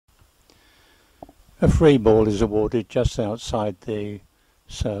A free ball is awarded just outside the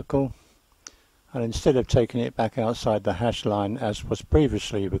circle, and instead of taking it back outside the hash line as was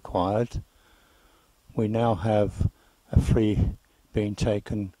previously required, we now have a free being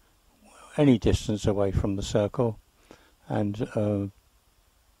taken any distance away from the circle, and an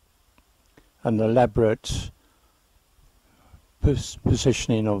elaborate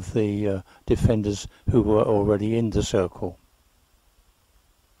positioning of the defenders who were already in the circle.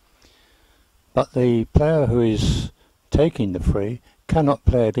 But the player who is taking the free cannot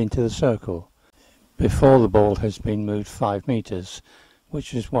play it into the circle before the ball has been moved 5 meters,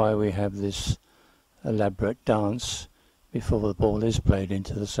 which is why we have this elaborate dance before the ball is played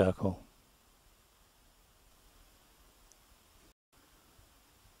into the circle.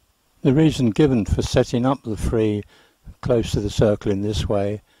 The reason given for setting up the free close to the circle in this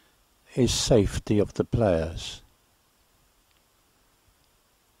way is safety of the players.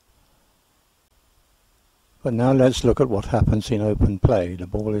 But now let's look at what happens in open play. The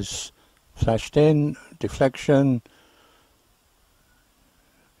ball is flashed in, deflection,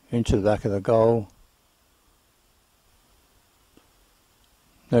 into the back of the goal.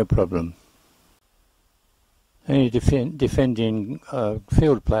 No problem. Any defending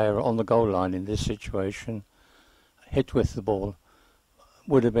field player on the goal line in this situation, hit with the ball,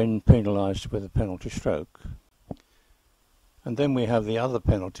 would have been penalised with a penalty stroke. And then we have the other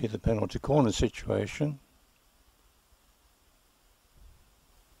penalty, the penalty corner situation.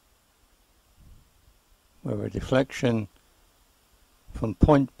 Where a deflection from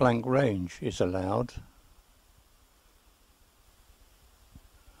point blank range is allowed.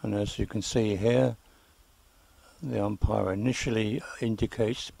 And as you can see here, the umpire initially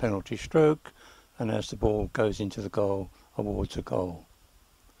indicates penalty stroke, and as the ball goes into the goal, awards a goal.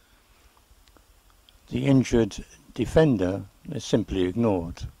 The injured defender is simply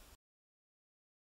ignored.